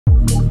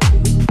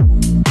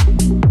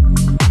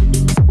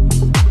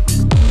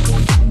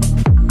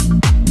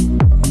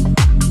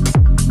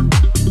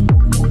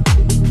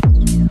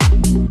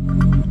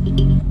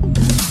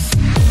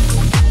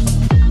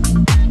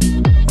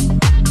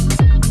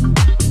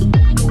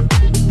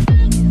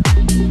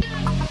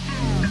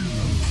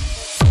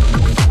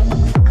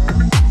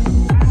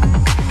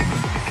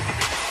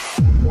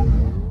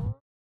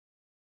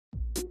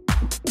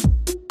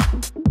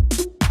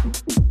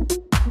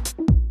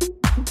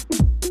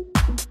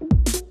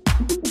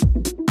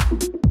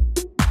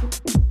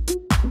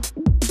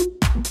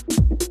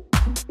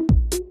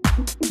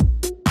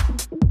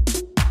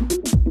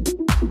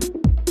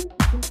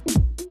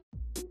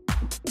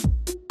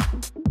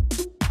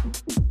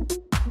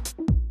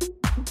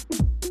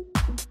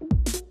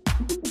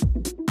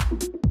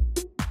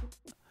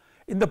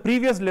In the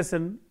previous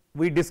lesson,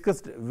 we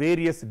discussed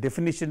various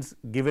definitions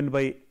given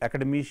by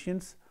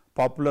academicians,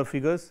 popular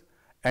figures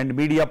and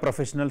media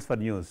professionals for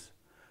news.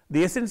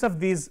 The essence of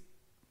these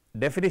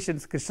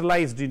definitions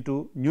crystallized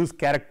into news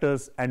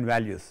characters and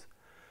values.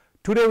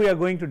 Today we are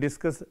going to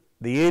discuss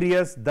the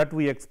areas that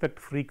we expect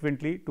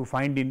frequently to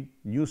find in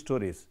news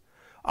stories.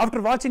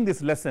 After watching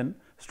this lesson,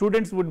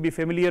 students would be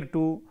familiar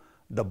to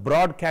the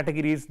broad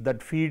categories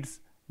that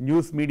feeds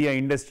news media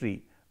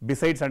industry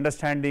besides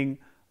understanding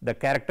the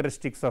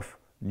characteristics of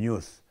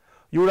news.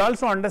 You would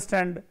also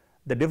understand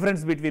the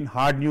difference between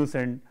hard news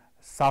and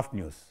soft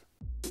news.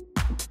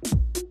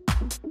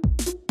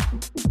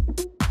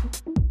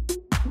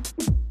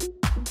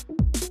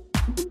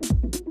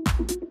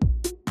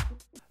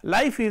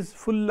 Life is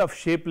full of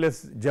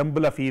shapeless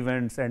jumble of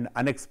events and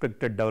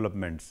unexpected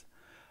developments.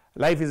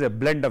 Life is a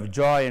blend of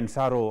joy and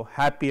sorrow,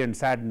 happy and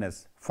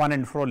sadness, fun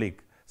and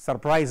frolic,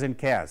 surprise and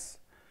chaos.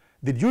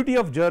 The duty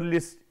of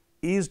journalists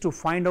is to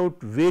find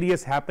out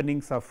various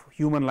happenings of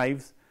human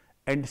lives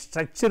and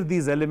structure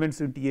these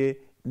elements into a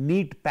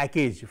neat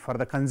package for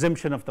the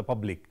consumption of the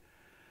public.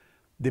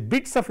 The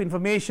bits of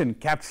information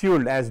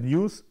capsuled as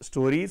news,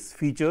 stories,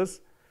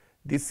 features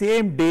the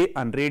same day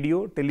on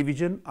radio,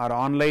 television or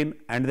online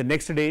and the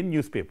next day in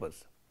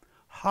newspapers.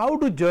 How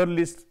do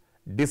journalists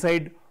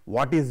decide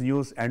what is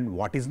news and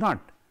what is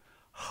not?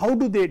 How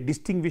do they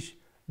distinguish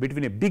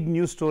between a big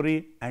news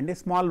story and a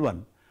small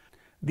one?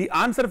 The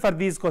answer for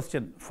these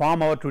questions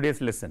form our today's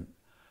lesson.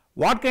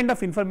 What kind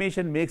of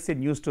information makes a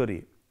news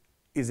story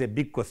is a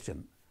big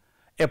question.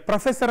 A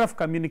professor of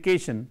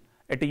communication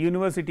at a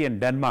university in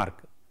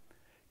Denmark,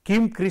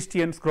 Kim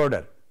Christian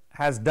Schroeder,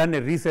 has done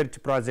a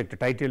research project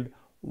titled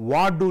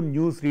 "What do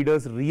news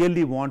readers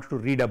really want to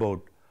read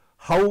about?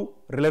 How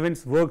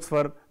relevance works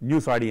for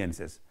news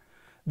audiences."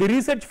 The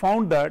research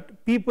found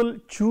that people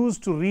choose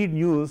to read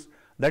news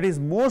that is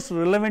most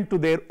relevant to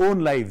their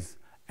own lives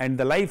and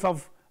the life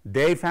of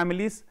their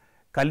families,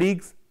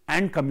 colleagues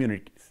and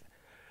communities.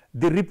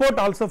 The report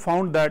also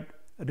found that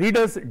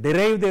readers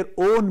derive their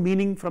own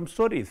meaning from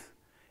stories.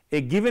 A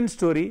given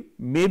story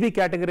may be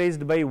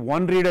categorized by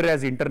one reader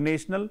as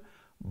international,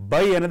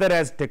 by another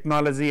as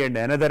technology and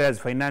another as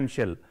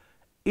financial.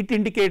 It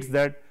indicates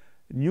that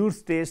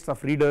news tastes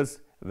of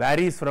readers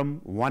varies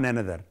from one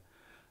another.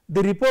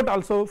 The report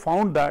also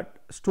found that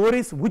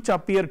stories which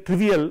appear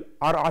trivial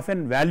are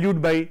often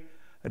valued by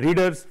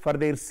readers for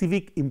their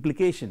civic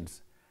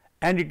implications,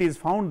 and it is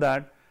found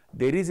that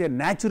there is a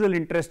natural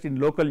interest in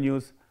local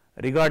news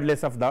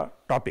regardless of the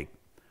topic.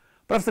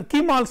 Professor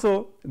Kim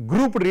also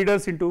grouped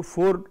readers into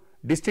 4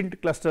 distinct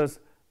clusters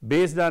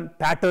based on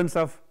patterns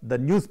of the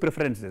news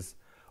preferences,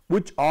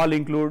 which all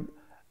include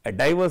a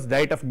diverse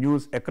diet of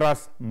news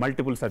across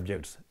multiple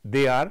subjects.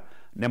 They are: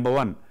 number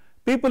 1,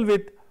 people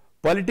with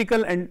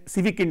political and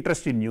civic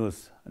interest in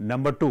news;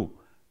 number 2,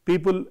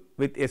 people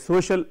with a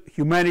social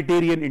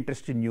humanitarian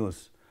interest in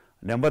news;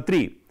 number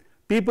 3,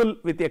 people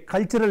with a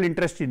cultural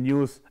interest in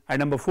news; and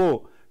number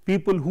 4,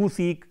 people who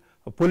seek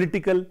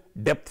political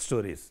depth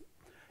stories.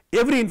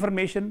 Every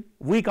information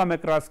we come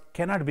across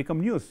cannot become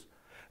news.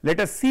 Let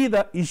us see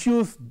the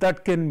issues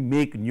that can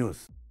make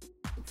news.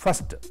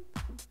 First,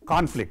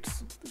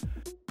 conflicts.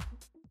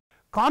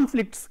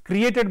 Conflicts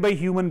created by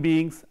human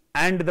beings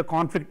and the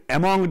conflict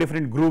among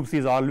different groups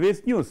is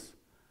always news.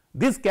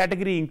 This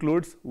category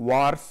includes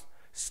wars,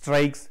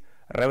 strikes,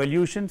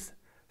 revolutions,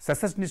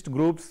 secessionist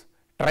groups,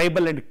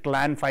 tribal and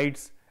clan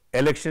fights,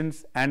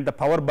 elections and the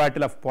power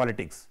battle of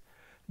politics.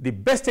 The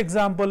best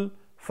example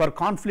for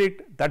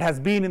conflict that has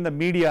been in the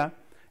media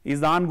is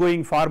the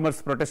ongoing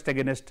farmers' protest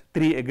against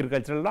 3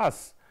 agricultural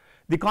laws.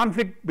 The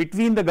conflict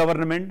between the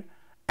government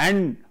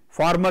and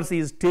farmers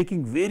is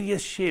taking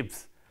various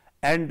shapes,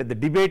 and the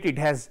debate it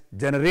has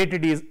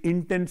generated is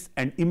intense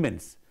and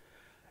immense.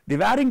 The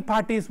varying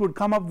parties would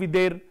come up with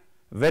their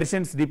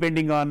versions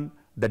depending on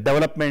the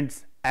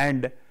developments,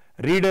 and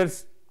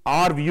readers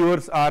or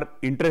viewers are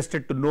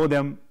interested to know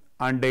them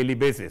on daily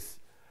basis.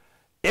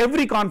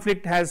 Every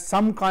conflict has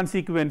some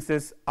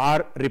consequences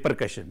or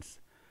repercussions.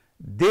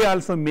 They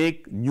also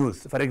make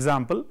news. For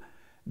example,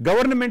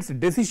 government's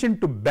decision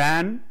to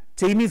ban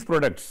Chinese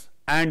products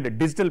and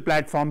digital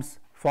platforms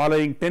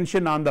following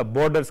tension on the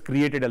borders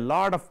created a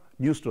lot of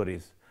news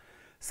stories.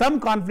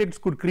 Some conflicts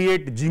could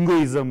create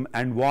jingoism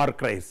and war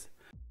cries.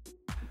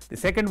 The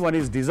second one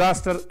is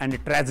disaster and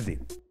tragedy.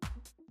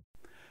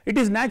 It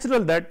is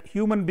natural that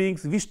human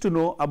beings wish to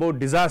know about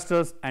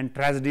disasters and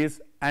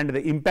tragedies and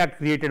the impact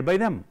created by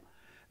them.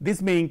 This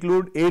may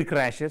include air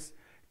crashes,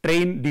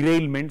 train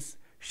derailments,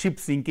 ship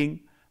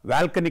sinking,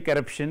 volcanic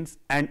eruptions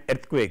and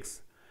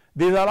earthquakes.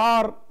 These all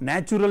are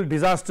natural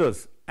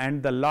disasters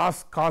and the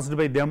loss caused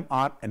by them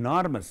are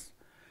enormous.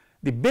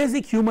 The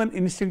basic human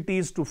instinct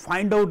is to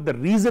find out the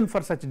reason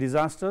for such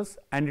disasters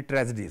and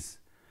tragedies.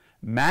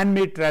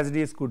 Man-made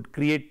tragedies could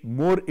create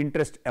more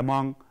interest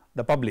among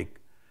the public.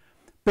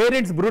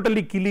 Parents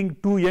brutally killing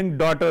 2 young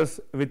daughters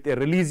with a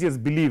religious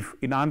belief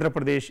in Andhra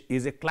Pradesh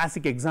is a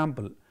classic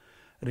example.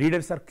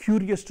 Readers are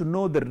curious to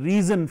know the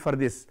reason for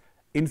this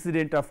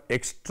incident of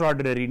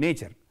extraordinary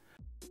nature.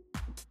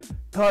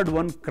 Third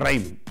one,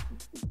 crime.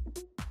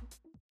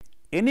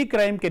 Any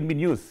crime can be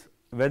news,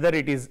 whether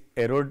it is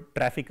a road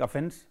traffic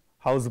offence,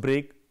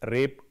 housebreak,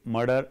 rape,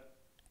 murder,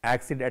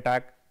 acid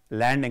attack,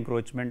 land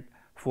encroachment,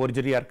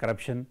 forgery or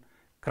corruption.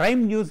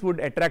 Crime news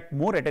would attract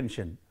more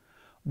attention.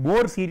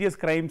 More serious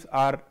crimes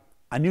or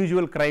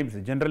unusual crimes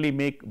generally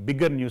make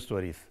bigger news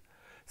stories.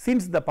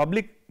 Since the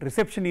public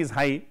reception is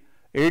high,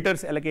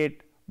 editors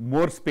allocate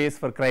more space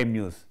for crime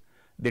news.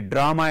 The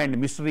drama and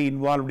mystery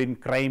involved in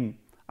crime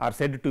are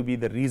said to be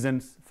the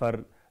reasons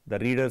for the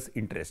reader's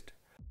interest.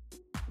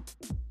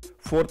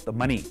 Fourth,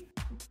 money.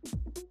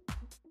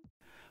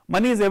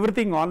 Money is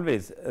everything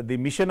always. The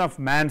mission of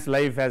man's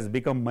life has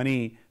become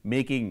money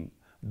making.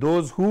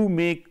 Those who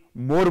make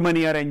more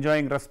money are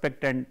enjoying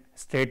respect and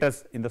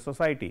status in the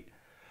society.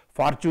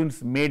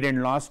 Fortunes made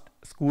and lost,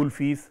 school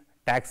fees,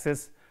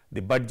 taxes,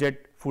 the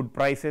budget, food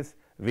prices,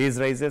 wage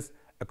rises,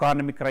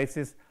 economic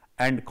crisis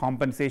and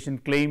compensation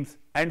claims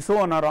and so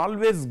on are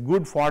always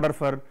good fodder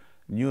for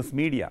news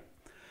media.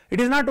 It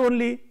is not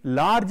only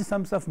large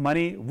sums of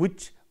money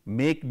which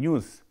make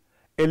news.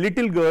 A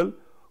little girl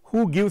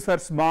who gives her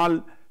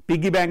small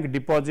piggy bank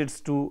deposits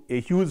to a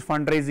huge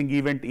fundraising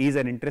event is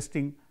as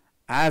interesting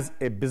as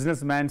a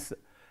businessman's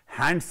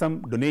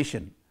handsome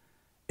donation.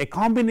 A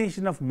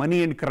combination of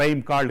money and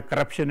crime called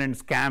corruption and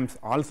scams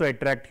also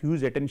attract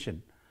huge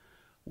attention.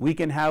 We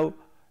can have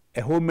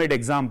a homemade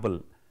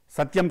example.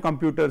 Satyam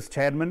Computers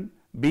chairman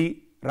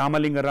B.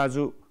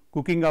 Ramalingaraju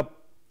cooking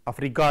up of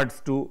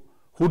records to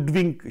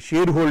hoodwink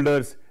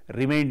shareholders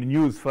remained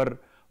news for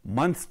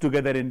months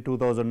together in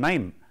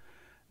 2009.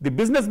 The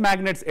business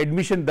magnate's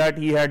admission that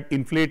he had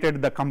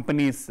inflated the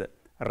company's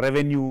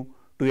revenue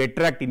to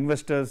attract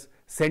investors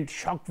sent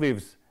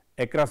shockwaves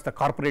across the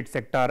corporate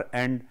sector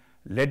and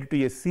led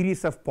to a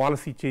series of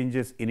policy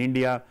changes in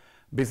India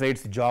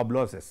besides job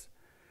losses.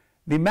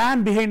 The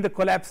man behind the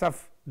collapse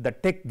of the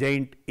tech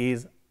giant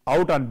is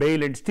out on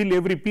bail and still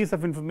every piece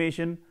of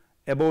information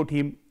about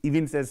him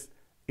evinces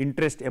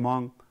interest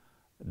among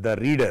the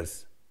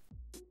readers.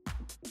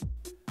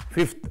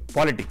 Fifth,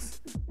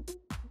 politics.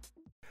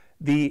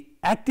 The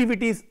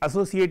activities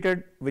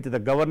associated with the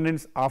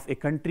governance of a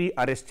country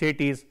or a state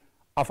is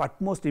of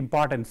utmost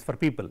importance for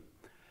people.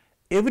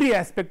 Every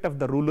aspect of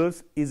the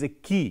rulers is a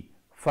key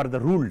for the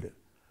ruled.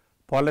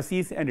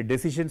 Policies and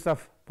decisions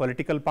of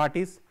political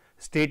parties,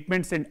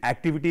 statements and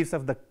activities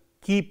of the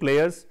key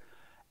players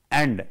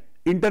and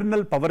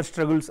internal power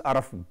struggles are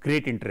of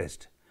great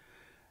interest.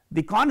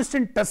 The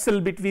constant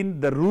tussle between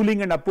the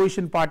ruling and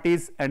opposition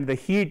parties and the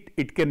heat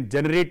it can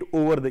generate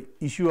over the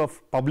issue of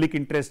public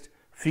interest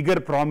figure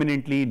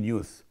prominently in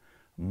news.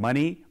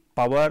 Money,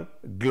 power,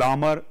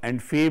 glamour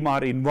and fame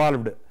are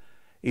involved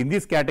in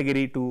this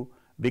category to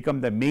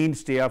become the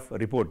mainstay of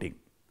reporting.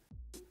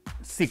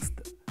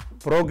 Sixth,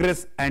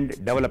 progress and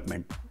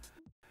development.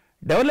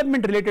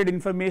 Development related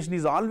information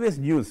is always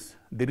news.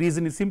 The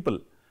reason is simple.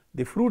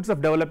 The fruits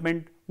of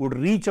development would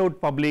reach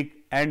out public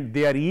and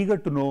they are eager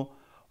to know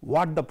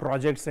what the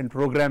projects and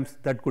programs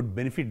that could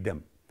benefit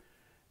them.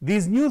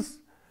 These news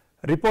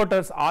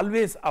reporters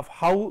always of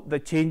how the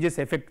changes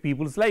affect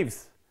people's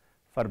lives,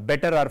 for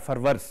better or for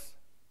worse.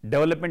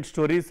 Development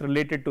stories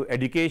related to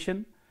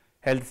education,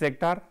 health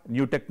sector,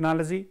 new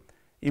technology,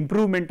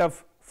 improvement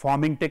of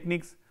farming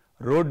techniques,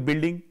 road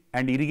building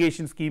and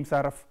irrigation schemes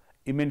are of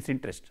immense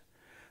interest.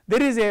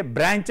 There is a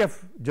branch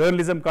of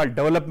journalism called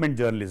development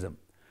journalism.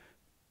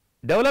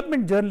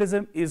 Development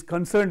journalism is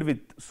concerned with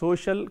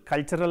social,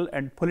 cultural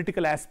and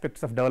political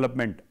aspects of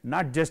development,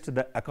 not just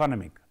the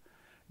economic.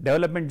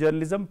 Development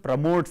journalism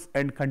promotes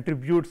and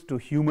contributes to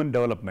human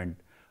development,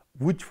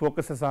 which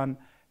focuses on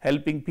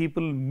helping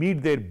people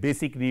meet their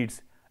basic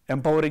needs,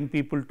 empowering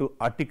people to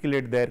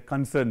articulate their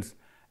concerns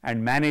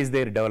and manage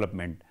their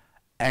development,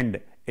 and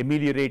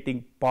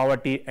ameliorating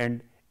poverty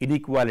and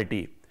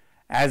inequality,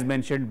 as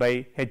mentioned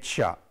by H.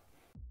 Shah.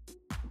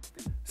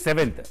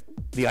 Seventh,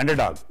 the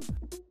underdog.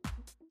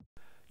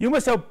 You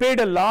must have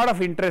paid a lot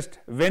of interest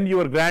when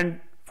your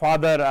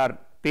grandfather or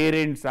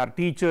parents or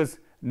teachers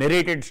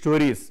narrated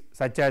stories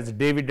such as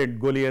David and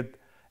Goliath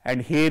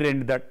and Hare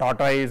and the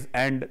Tortoise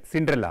and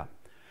Cinderella.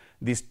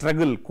 The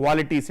struggle,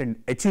 qualities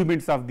and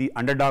achievements of the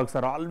underdogs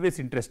are always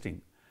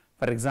interesting.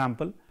 For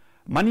example,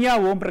 Manya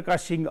Om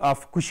Prakash Singh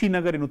of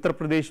Kushinagar in Uttar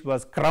Pradesh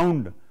was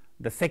crowned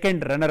the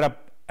second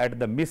runner-up at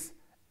the Miss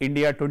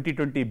India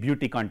 2020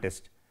 Beauty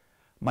Contest.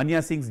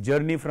 Manya Singh's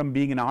journey from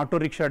being an auto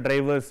rickshaw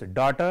driver's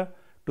daughter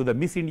to the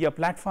Miss India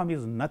platform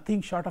is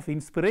nothing short of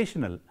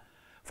inspirational.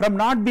 From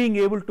not being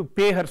able to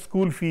pay her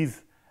school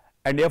fees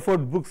and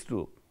afford books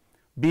to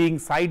being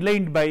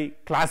sidelined by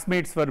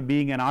classmates for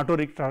being an auto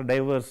rickshaw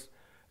driver's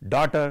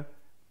daughter,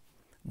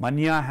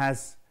 Manya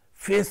has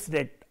faced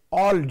it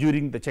all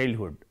during the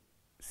childhood.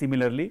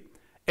 Similarly,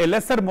 a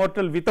lesser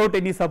mortal without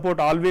any support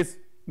always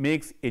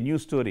makes a new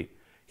story.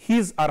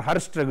 His or her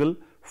struggle,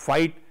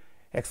 fight,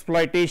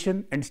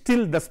 exploitation and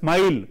still the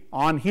smile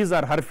on his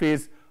or her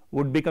face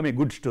would become a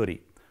good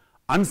story.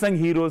 Unsung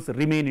heroes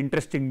remain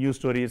interesting news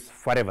stories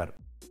forever.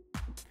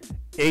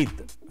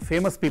 Eighth,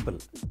 famous people.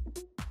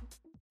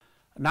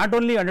 Not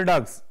only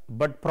underdogs,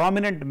 but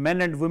prominent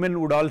men and women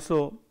would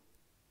also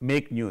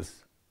make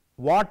news.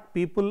 What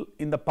people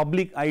in the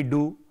public eye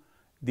do,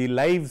 the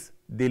lives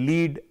they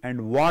lead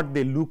and what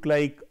they look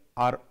like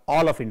are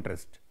all of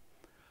interest.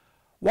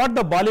 What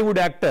the Bollywood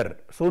actor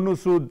Sonu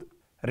Sood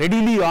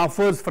readily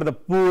offers for the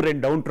poor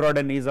and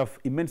downtrodden is of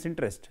immense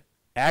interest.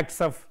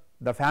 Acts of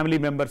the family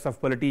members of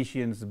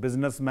politicians,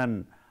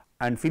 businessmen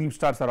and film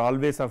stars are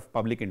always of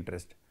public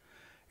interest.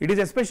 It is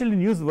especially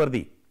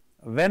newsworthy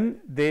when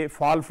they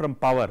fall from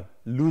power,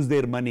 lose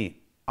their money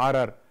or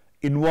are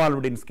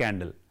involved in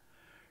scandal.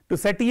 To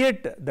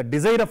satiate the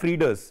desire of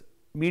readers,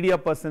 media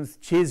persons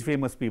chase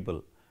famous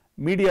people.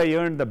 Media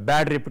earned the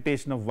bad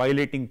reputation of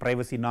violating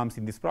privacy norms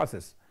in this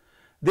process.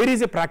 There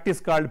is a practice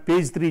called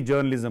page 3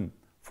 journalism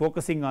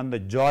focusing on the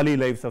jolly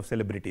lives of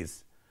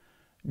celebrities.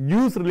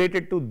 News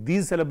related to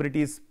these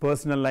celebrities'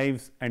 personal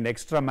lives and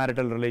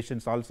extramarital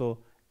relations also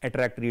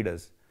attract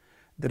readers.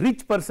 The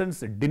rich person's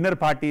dinner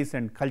parties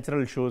and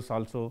cultural shows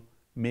also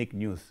make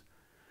news.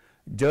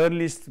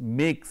 Journalists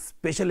make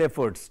special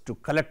efforts to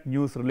collect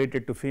news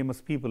related to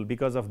famous people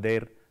because of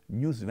their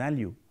news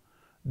value.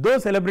 Though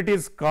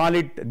celebrities call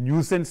it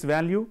nuisance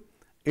value,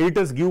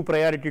 editors give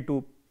priority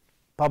to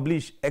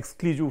publish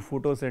exclusive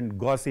photos and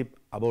gossip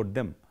about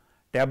them.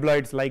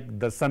 Tabloids like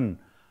The Sun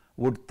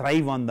would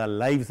thrive on the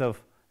lives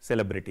of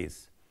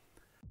celebrities.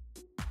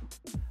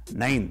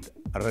 Ninth,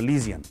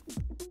 religion.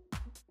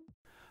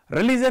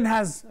 Religion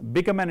has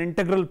become an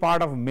integral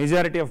part of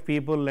majority of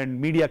people and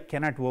media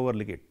cannot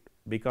overlook it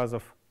because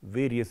of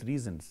various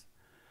reasons.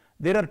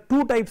 There are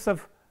two types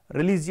of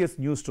religious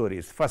news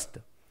stories. First,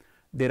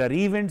 there are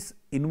events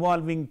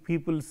involving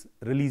people's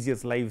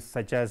religious lives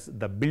such as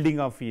the building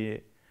of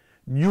a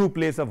new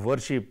place of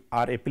worship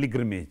or a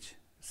pilgrimage.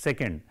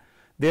 Second,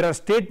 there are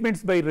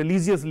statements by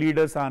religious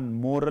leaders on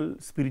moral,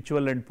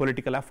 spiritual and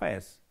political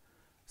affairs.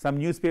 Some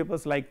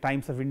newspapers like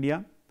Times of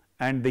India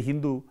and The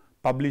Hindu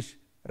publish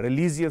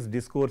religious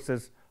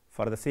discourses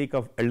for the sake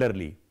of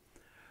elderly.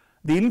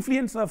 The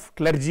influence of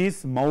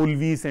clergies,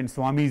 maulvis and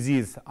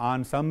swamijis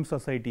on some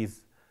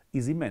societies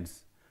is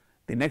immense.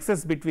 The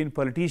nexus between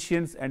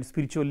politicians and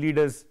spiritual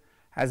leaders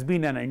has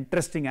been an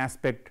interesting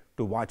aspect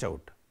to watch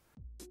out.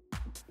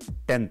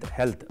 10th,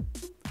 health.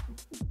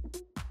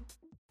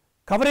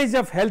 Coverage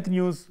of health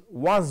news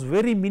was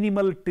very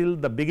minimal till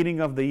the beginning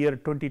of the year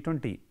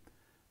 2020.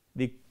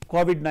 The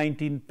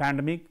COVID-19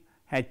 pandemic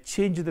had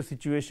changed the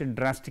situation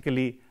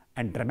drastically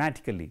and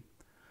dramatically.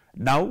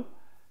 Now,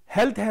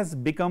 health has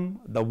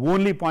become the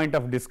only point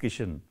of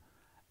discussion.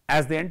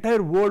 As the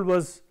entire world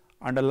was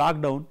under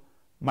lockdown,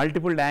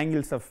 multiple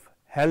angles of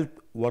health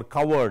were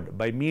covered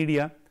by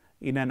media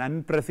in an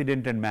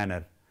unprecedented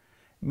manner.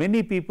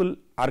 Many people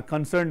are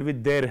concerned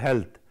with their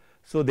health,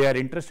 so they are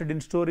interested in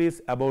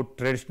stories about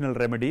traditional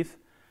remedies,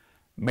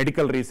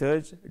 medical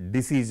research,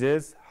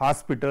 diseases,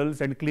 hospitals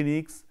and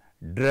clinics,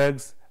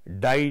 drugs,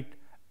 diet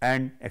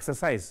and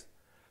exercise.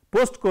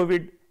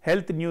 Post-COVID,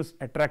 health news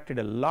attracted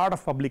a lot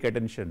of public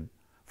attention.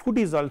 Food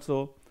is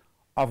also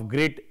of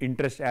great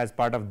interest as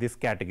part of this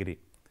category.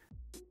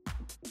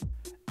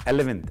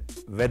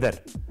 11th, weather.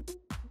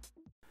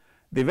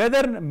 The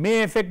weather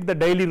may affect the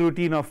daily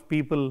routine of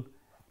people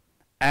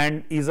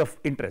and is of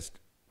interest.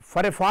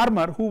 For a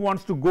farmer who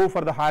wants to go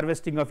for the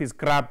harvesting of his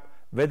crop,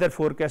 weather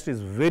forecast is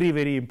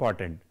very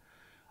important.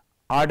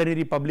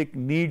 Ordinary public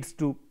needs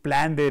to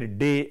plan their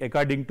day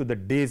according to the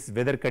day's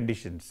weather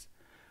conditions.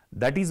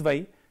 That is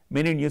why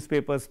many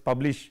newspapers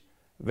publish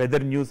weather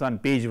news on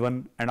page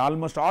 1 and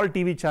almost all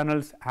TV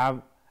channels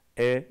have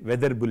a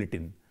weather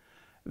bulletin.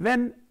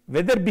 When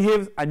weather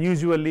behaves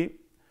unusually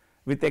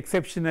with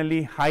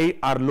exceptionally high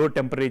or low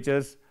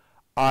temperatures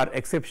or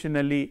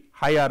exceptionally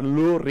high or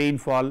low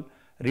rainfall,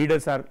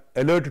 readers are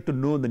alert to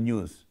know the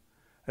news.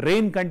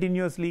 Rain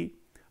continuously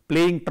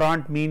playing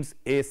truant means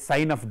a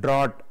sign of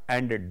drought,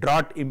 and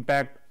drought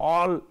impact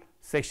all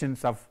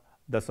sections of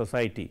the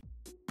society.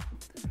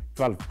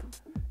 12th,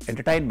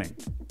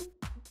 entertainment.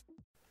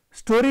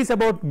 Stories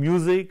about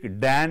music,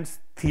 dance,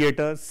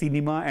 theatre,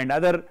 cinema and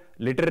other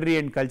literary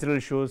and cultural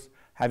shows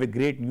have a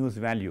great news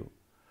value.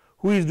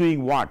 Who is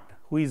doing what,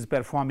 who is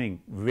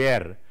performing,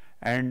 where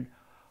and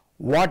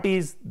what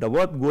is the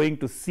worth going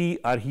to see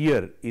or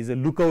hear is a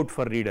lookout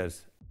for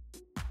readers.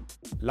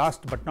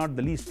 Last but not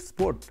the least,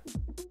 sport.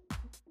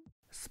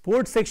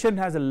 Sports section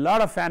has a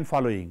lot of fan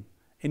following.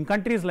 In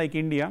countries like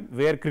India,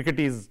 where cricket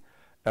is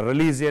a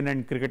religion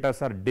and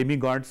cricketers are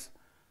demigods,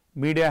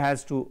 media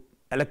has to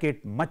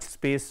allocate much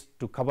space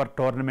to cover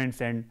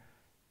tournaments and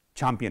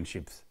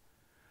championships.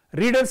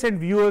 Readers and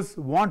viewers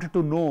want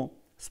to know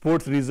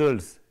sports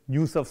results,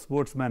 news of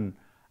sportsmen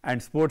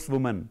and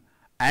sportswomen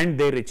and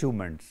their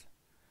achievements.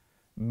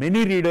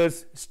 Many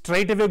readers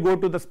straight away go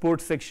to the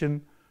sports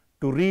section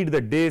to read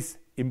the day's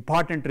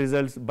important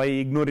results by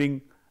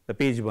ignoring the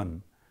page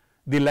 1.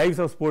 The lives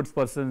of sports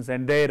persons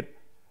and their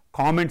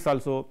comments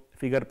also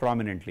figure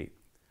prominently.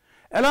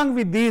 Along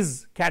with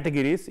these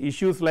categories,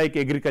 issues like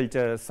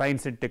agriculture,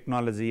 science and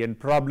technology and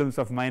problems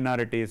of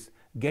minorities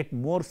get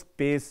more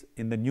space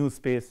in the news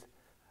space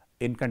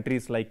in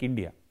countries like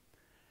India.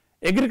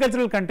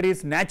 Agricultural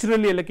countries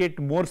naturally allocate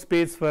more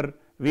space for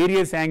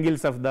various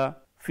angles of the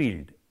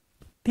field.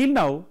 Till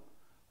now,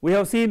 we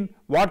have seen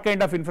what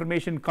kind of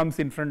information comes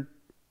in front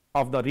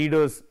of the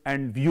readers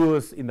and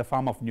viewers in the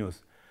form of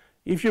news.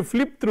 If you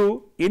flip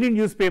through any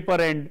newspaper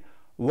and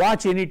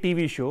watch any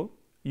TV show,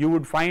 you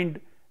would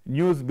find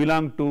news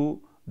belong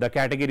to the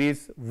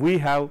categories we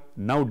have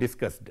now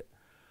discussed.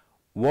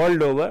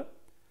 World over,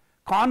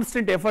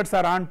 constant efforts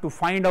are on to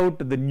find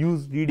out the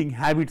news reading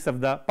habits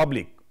of the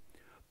public.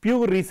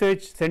 Pew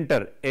Research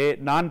Center, a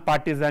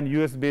non-partisan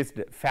US-based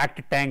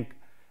fact tank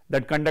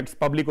that conducts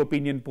public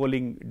opinion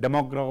polling,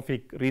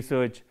 demographic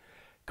research,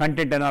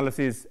 content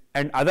analysis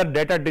and other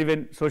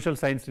data-driven social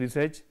science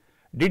research,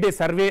 did a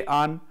survey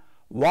on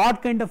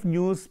what kind of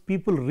news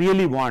people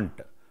really want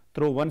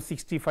through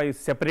 165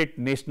 separate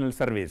national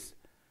surveys.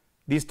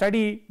 The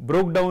study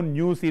broke down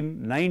news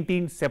in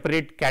 19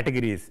 separate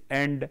categories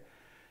and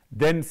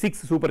then 6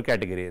 super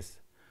categories.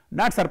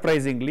 Not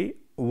surprisingly,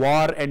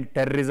 war and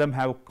terrorism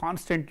have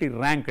constantly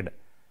ranked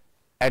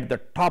at the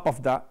top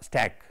of the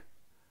stack.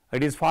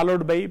 It is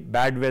followed by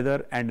bad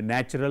weather and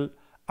natural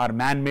or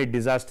man-made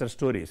disaster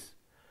stories.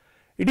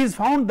 It is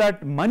found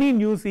that money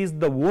news is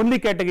the only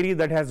category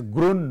that has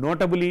grown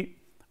notably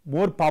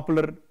more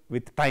popular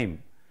with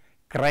time.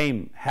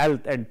 Crime,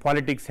 health and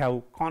politics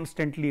have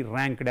constantly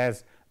ranked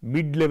as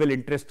mid-level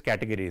interest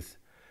categories.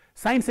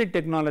 Science and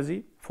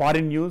technology,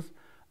 foreign news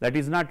that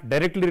is not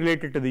directly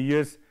related to the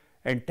US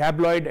and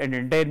tabloid and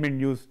entertainment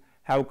news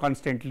have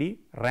constantly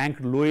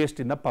ranked lowest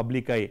in the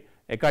public eye,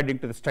 according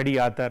to the study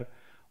author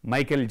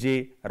Michael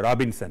J.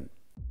 Robinson.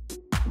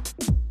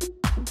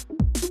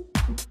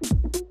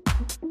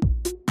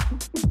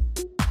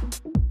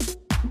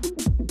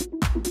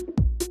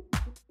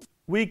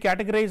 We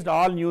categorized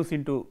all news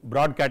into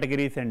broad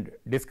categories and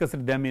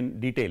discussed them in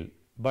detail,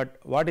 but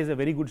what is a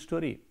very good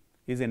story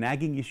is a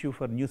nagging issue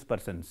for news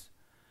persons.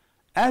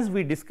 As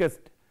we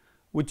discussed,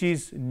 which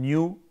is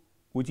new,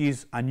 which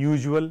is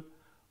unusual,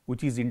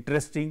 which is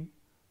interesting,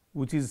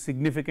 which is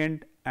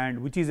significant and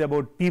which is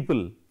about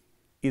people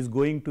is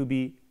going to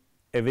be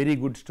a very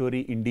good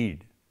story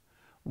indeed.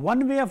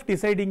 One way of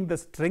deciding the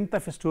strength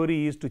of a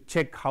story is to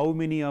check how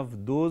many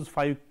of those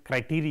 5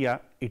 criteria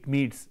it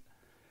meets,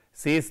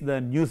 says the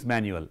news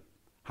manual.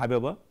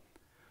 However,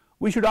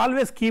 we should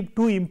always keep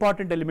 2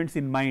 important elements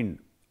in mind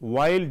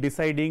while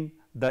deciding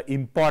the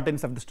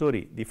importance of the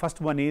story. The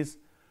first one is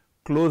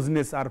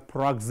closeness or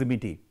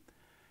proximity.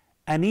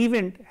 An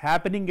event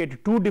happening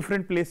at 2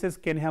 different places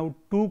can have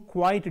 2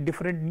 quite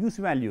different news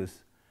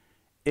values.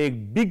 A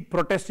big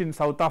protest in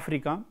South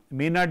Africa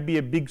may not be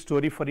a big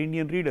story for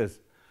Indian readers,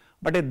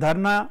 but a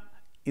dharna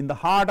in the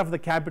heart of the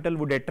capital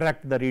would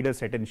attract the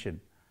reader's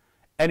attention.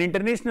 At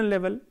international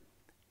level,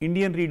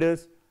 Indian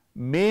readers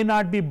may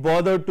not be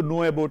bothered to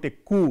know about a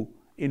coup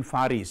in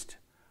Far East,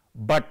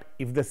 but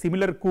if the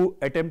similar coup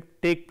attempt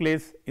take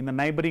place in the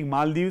neighboring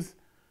Maldives,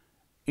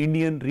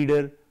 Indian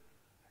reader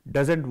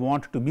doesn't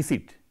want to miss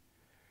it.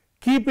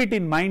 Keep it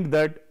in mind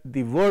that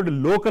the word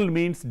local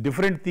means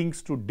different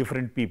things to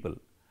different people.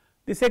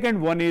 The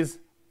second one is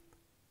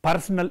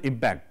personal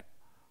impact.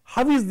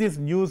 How is this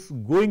news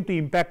going to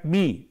impact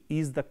me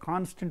is the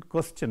constant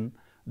question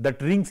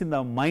that rings in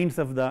the minds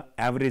of the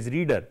average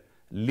reader,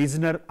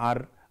 listener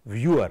or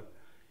viewer.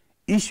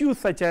 Issues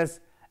such as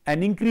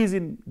an increase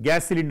in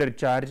gas cylinder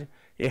charge,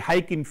 a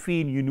hike in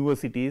fee in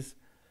universities,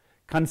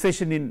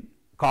 concession in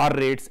car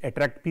rates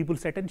attract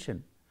people's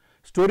attention.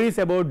 Stories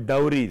about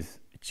dowries,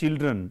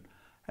 children,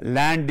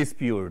 land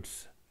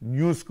disputes,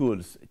 new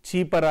schools,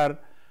 cheaper or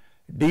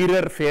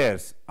dearer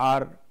fares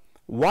or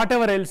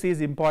whatever else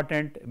is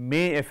important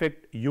may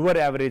affect your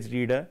average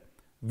reader,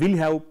 will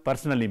have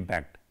personal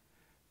impact.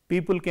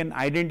 People can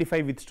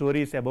identify with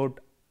stories about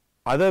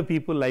other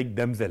people like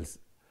themselves.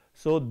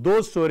 So,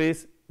 those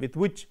stories with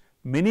which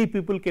many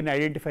people can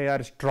identify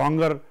are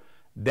stronger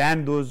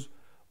than those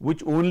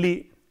which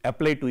only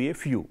apply to a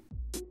few.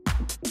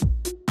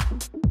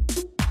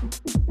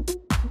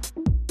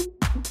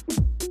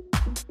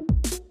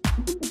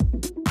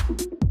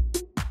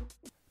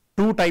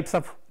 Two types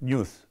of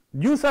news.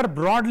 News are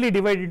broadly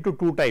divided into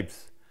 2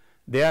 types.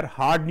 They are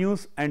hard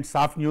news and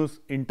soft news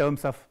in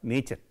terms of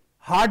nature.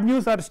 Hard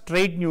news or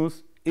straight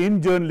news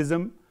in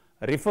journalism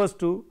refers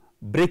to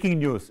breaking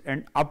news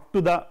and up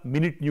to the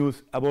minute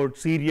news about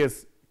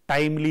serious,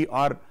 timely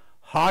or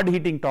hard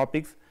hitting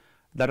topics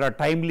that are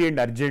timely and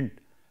urgent,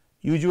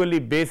 usually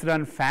based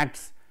on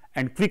facts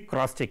and quick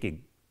cross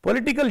checking.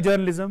 Political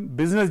journalism,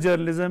 business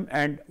journalism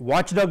and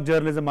watchdog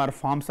journalism are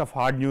forms of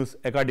hard news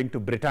according to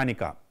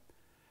Britannica.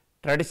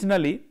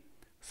 Traditionally,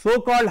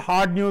 so-called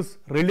hard news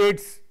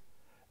relates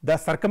the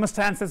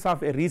circumstances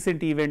of a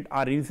recent event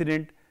or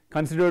incident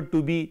considered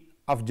to be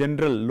of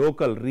general,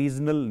 local,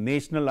 regional,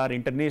 national or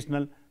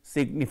international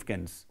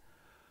significance.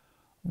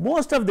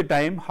 Most of the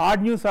time,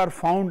 hard news are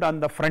found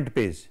on the front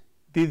page.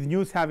 These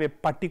news have a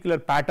particular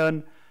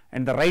pattern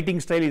and the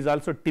writing style is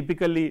also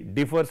typically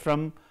differs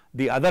from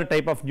the other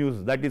type of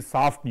news, that is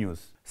soft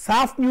news.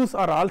 Soft news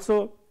are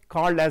also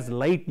called as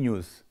light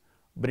news.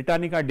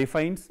 Britannica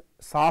defines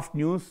soft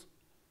news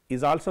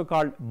is also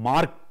called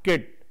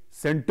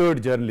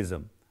market-centered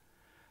journalism.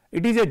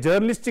 It is a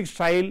journalistic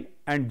style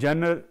and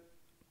genre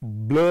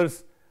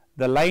blurs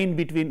the line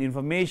between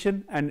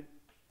information and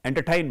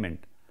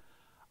entertainment.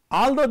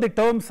 Although the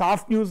term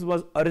soft news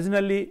was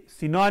originally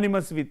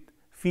synonymous with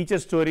feature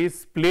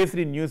stories placed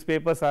in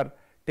newspapers or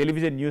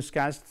television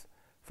newscasts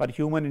for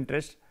human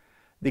interest,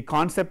 the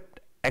concept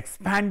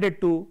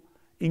expanded to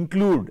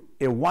include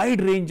a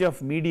wide range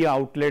of media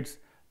outlets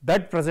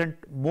that present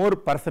more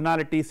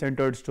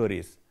personality-centered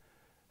stories.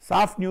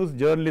 Soft news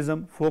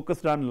journalism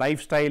focused on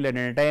lifestyle and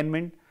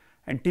entertainment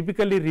and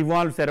typically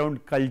revolves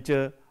around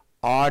culture,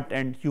 art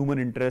and human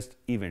interest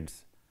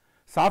events.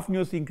 Soft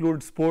news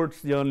includes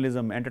sports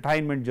journalism,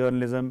 entertainment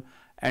journalism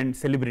and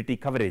celebrity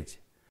coverage.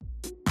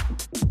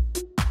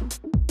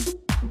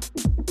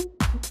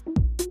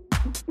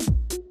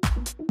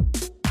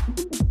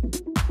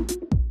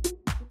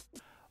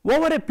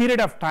 Over a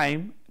period of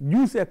time,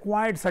 news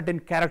acquired certain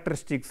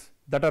characteristics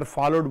that are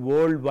followed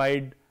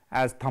worldwide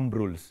as thumb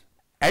rules.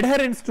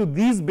 Adherence to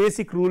these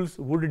basic rules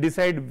would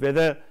decide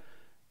whether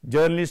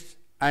journalists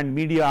and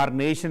media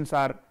organizations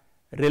are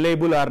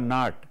reliable or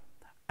not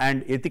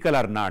and ethical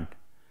or not.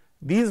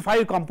 These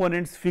 5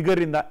 components figure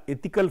in the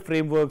ethical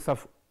frameworks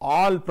of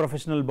all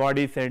professional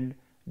bodies and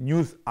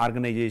news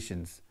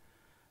organizations.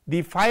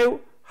 The 5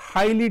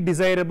 highly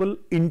desirable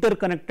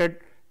interconnected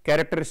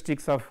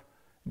characteristics of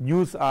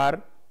news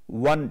are: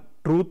 1.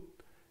 Truth,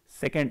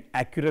 2nd.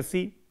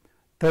 Accuracy,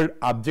 3rd.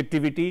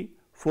 Objectivity,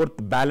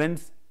 4th.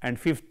 Balance and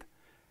 5th.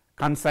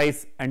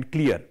 Concise and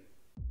clear.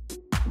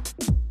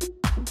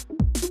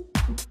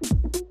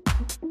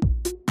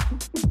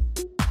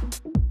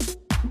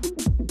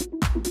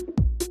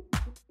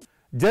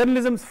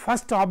 Journalism's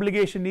first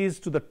obligation is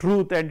to the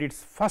truth and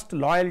its first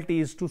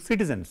loyalty is to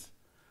citizens.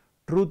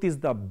 Truth is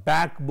the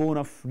backbone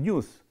of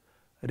news.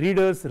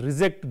 Readers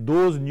reject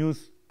those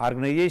news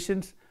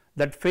organizations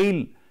that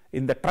fail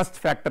in the trust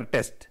factor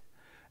test.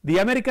 The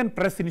American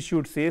Press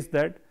Institute says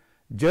that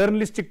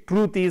journalistic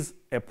truth is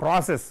a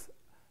process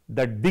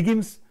that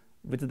begins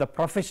with the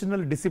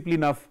professional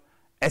discipline of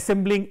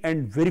assembling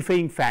and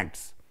verifying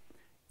facts.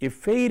 A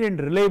fair and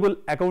reliable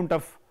account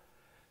of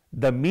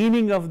the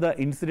meaning of the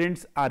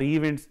incidents or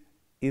events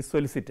is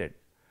solicited.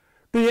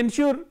 To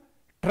ensure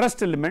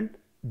trust element,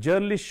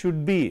 journalists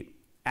should be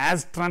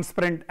as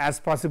transparent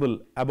as possible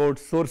about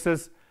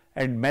sources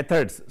and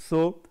methods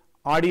so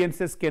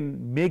audiences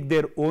can make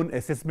their own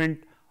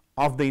assessment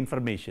of the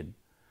information.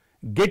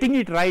 Getting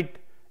it right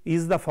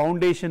is the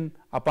foundation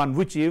upon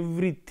which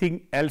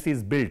everything else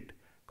is built: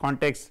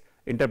 context,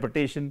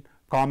 interpretation,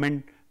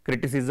 comment,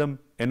 criticism,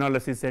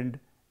 analysis and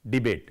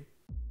debate.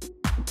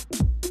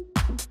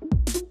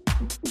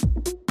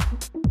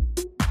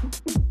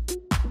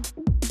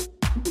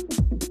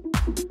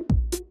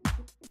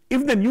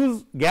 If the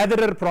news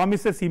gatherer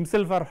promises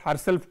himself or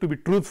herself to be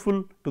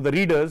truthful to the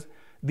readers,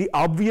 the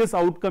obvious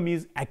outcome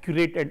is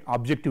accurate and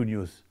objective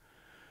news.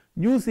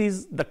 News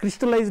is the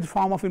crystallized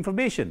form of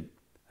information.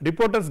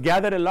 Reporters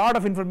gather a lot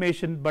of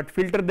information but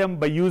filter them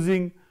by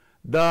using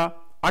the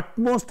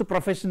utmost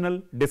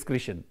professional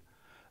discretion.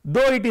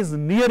 Though it is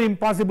near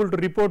impossible to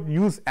report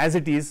news as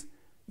it is,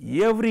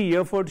 every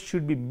effort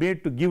should be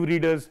made to give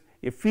readers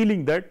a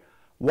feeling that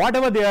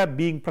whatever they are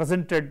being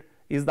presented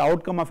is the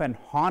outcome of an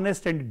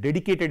honest and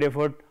dedicated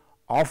effort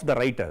of the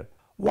writer.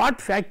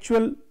 What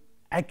factual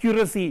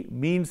accuracy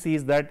means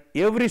is that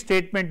every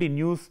statement in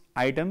news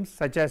items,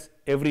 such as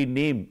every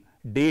name,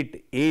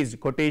 date, age,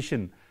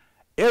 quotation,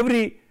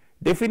 every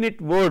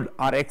definite word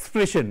or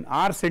expression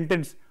or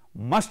sentence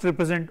must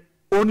represent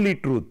only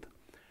truth.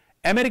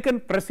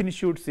 American Press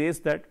Institute says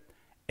that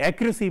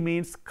accuracy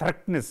means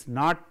correctness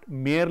not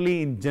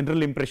merely in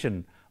general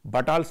impression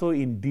but also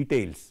in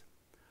details.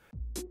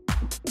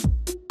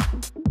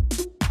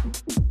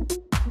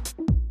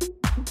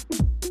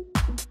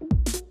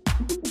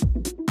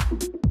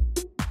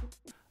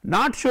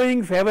 Not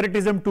showing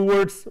favoritism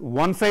towards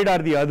one side or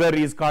the other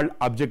is called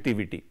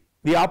objectivity.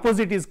 The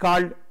opposite is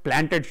called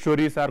planted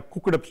stories or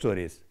cooked up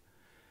stories.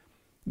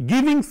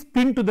 Giving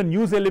spin to the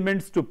news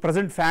elements to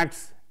present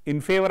facts in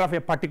favor of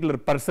a particular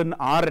person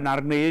or an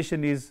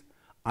organization is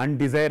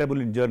undesirable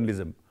in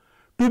journalism.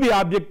 To be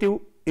objective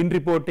in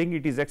reporting,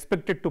 it is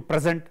expected to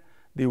present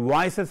the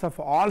voices of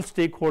all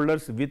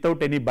stakeholders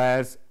without any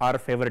bias or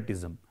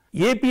favoritism.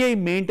 API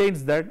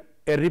maintains that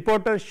a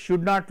reporter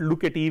should not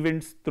look at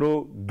events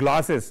through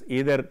glasses,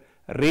 either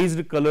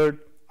raised, colored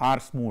or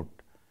smooth.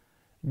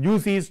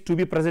 News is to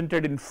be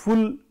presented in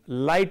full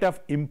light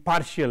of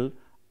impartial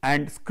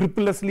and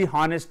scrupulously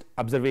honest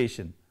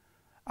observation.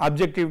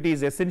 Objectivity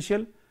is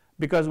essential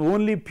because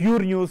only pure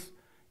news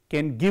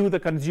can give the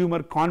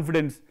consumer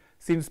confidence.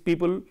 Since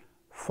people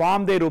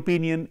form their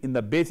opinion in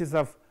the basis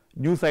of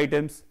news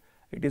items,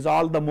 it is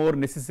all the more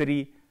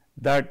necessary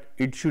that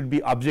it should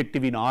be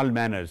objective in all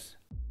manners.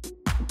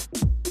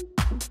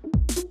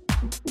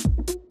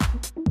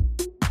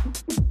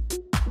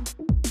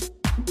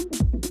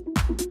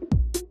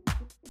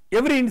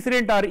 Every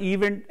incident or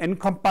event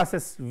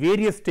encompasses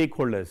various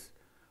stakeholders.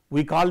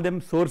 We call them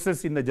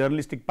sources in the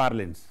journalistic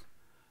parlance.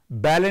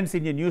 Balance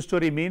in a news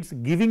story means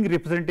giving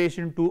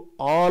representation to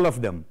all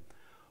of them.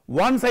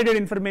 One-sided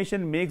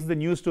information makes the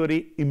news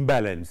story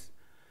imbalanced.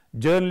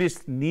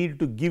 Journalists need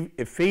to give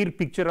a fair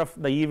picture of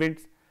the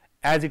events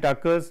as it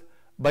occurs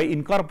by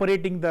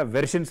incorporating the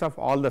versions of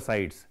all the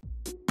sides.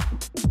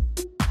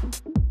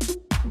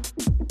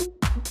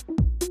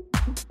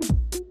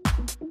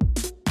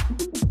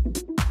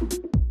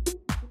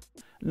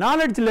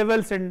 Knowledge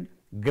levels and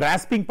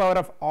grasping power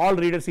of all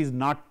readers is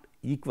not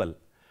equal.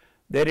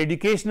 Their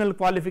educational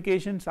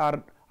qualifications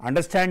or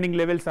understanding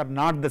levels are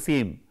not the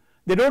same.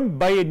 They don't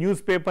buy a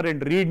newspaper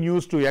and read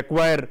news to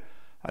acquire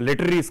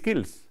literary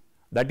skills.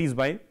 That is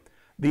why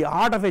the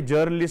art of a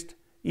journalist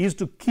is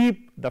to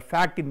keep the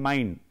fact in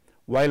mind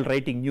while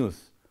writing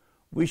news.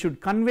 We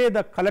should convey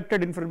the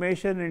collected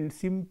information in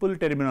simple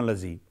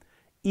terminology.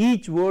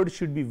 Each word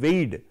should be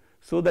weighed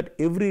so that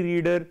every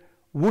reader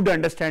would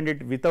understand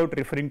it without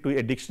referring to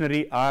a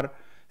dictionary or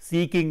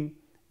seeking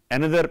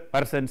another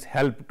person's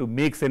help to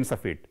make sense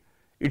of it.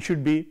 It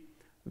should be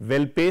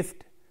well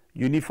paced,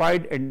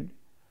 unified, and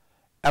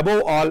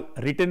above all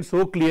written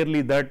so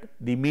clearly that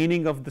the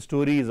meaning of the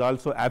story is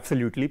also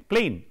absolutely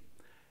plain.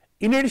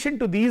 In addition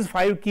to these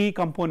 5 key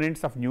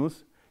components of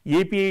news,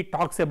 API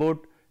talks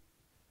about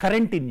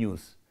current in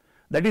news,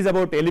 that is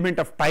about element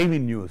of time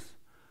in news.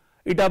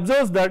 It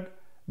observes that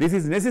this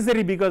is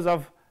necessary because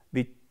of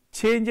the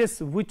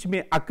changes which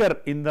may occur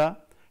in the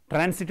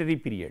transitory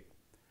period.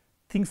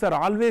 Things are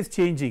always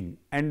changing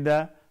and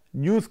the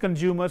news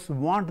consumers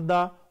want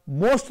the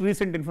most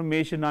recent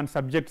information on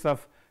subjects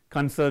of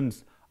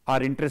concerns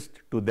or interest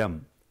to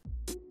them.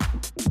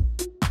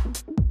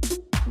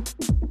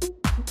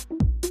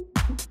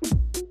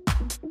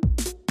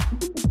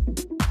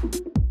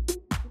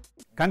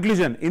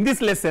 Conclusion: in this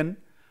lesson,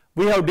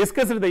 we have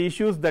discussed the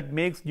issues that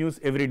makes news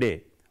every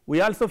day. We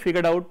also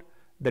figured out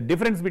the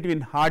difference between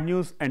hard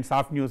news and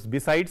soft news,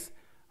 besides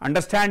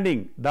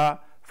understanding the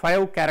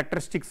 5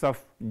 characteristics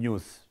of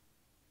news.